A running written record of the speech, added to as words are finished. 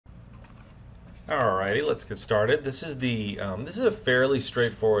Alrighty, let's get started. This is a fairly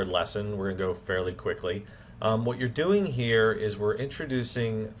straightforward lesson. We're gonna go fairly quickly. What you're doing here is we're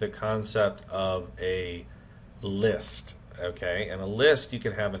introducing the concept of a list. Okay, and a list, you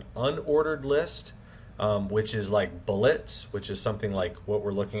can have an unordered list, which is like bullets, which is something like what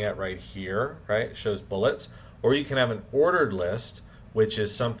we're looking at right here. Right, it shows bullets. Or you can have an ordered list, which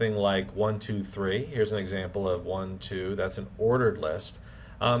is something like 1, 2, 3. Here's an example of 1, 2. That's an ordered list.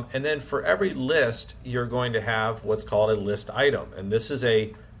 And then for every list, you're going to have what's called a list item. And this is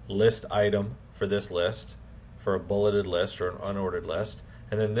a list item for this list, for a bulleted list or an unordered list.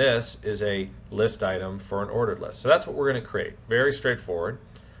 And then this is a list item for an ordered list. So that's what we're going to create. Very straightforward.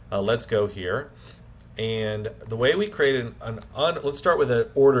 Let's go here. And the way we create let's start with an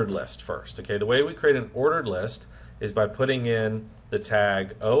ordered list first. Okay, the way we create an ordered list is by putting in the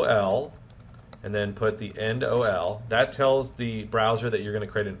tag OL and then put the end OL. That tells the browser that you're going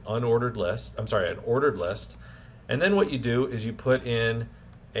to create an unordered list. I'm sorry, an ordered list. And then what you do is you put in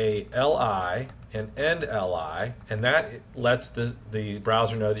a LI and end LI, and that lets the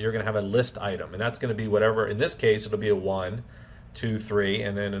browser know that you're going to have a list item. And that's going to be whatever, in this case, it'll be a 1, 2, 3,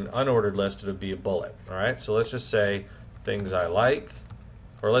 and then an unordered list, it'll be a bullet. All right, so let's just say things I like,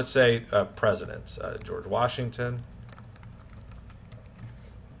 or let's say presidents, George Washington.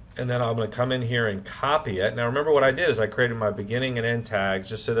 And then I'm going to come in here and copy it. Now remember what I did is I created my beginning and end tags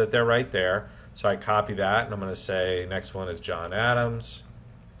just so that they're right there. So I copy that, and I'm going to say next one is John Adams.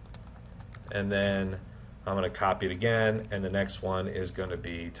 And then I'm going to copy it again, and the next one is going to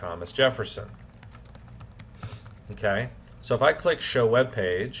be Thomas Jefferson. Okay, so if I click Show Web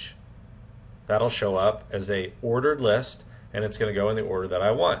Page, that'll show up as a ordered list, and it's going to go in the order that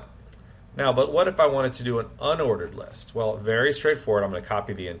I want. Now, but what if I wanted to do an unordered list? Well, very straightforward. I'm going to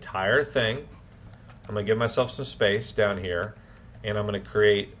copy the entire thing. I'm going to give myself some space down here, and I'm going to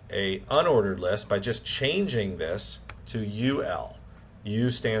create an unordered list by just changing this to UL.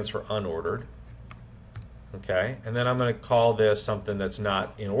 U stands for unordered. Okay, and then I'm going to call this something that's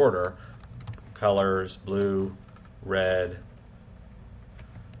not in order. Colors, blue, red,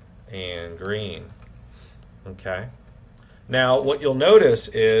 and green. Okay. Now, what you'll notice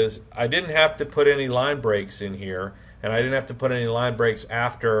is I didn't have to put any line breaks in here, and I didn't have to put any line breaks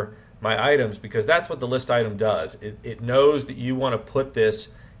after my items, because that's what the list item does. It knows that you want to put this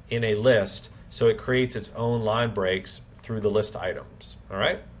in a list, so it creates its own line breaks through the list items. All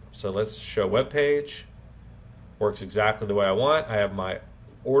right, so let's show web page. Works exactly the way I want. I have my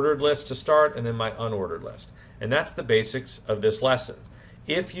ordered list to start, and then my unordered list, and that's the basics of this lesson.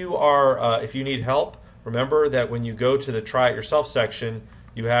 If you need help, remember that when you go to the Try It Yourself section,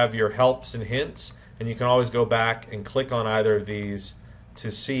 you have your helps and hints, and you can always go back and click on either of these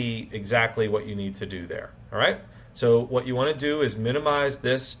to see exactly what you need to do there. All right? So what you want to do is minimize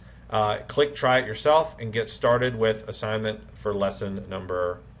this, click Try It Yourself, and get started with assignment for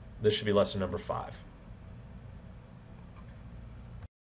this should be lesson number 5.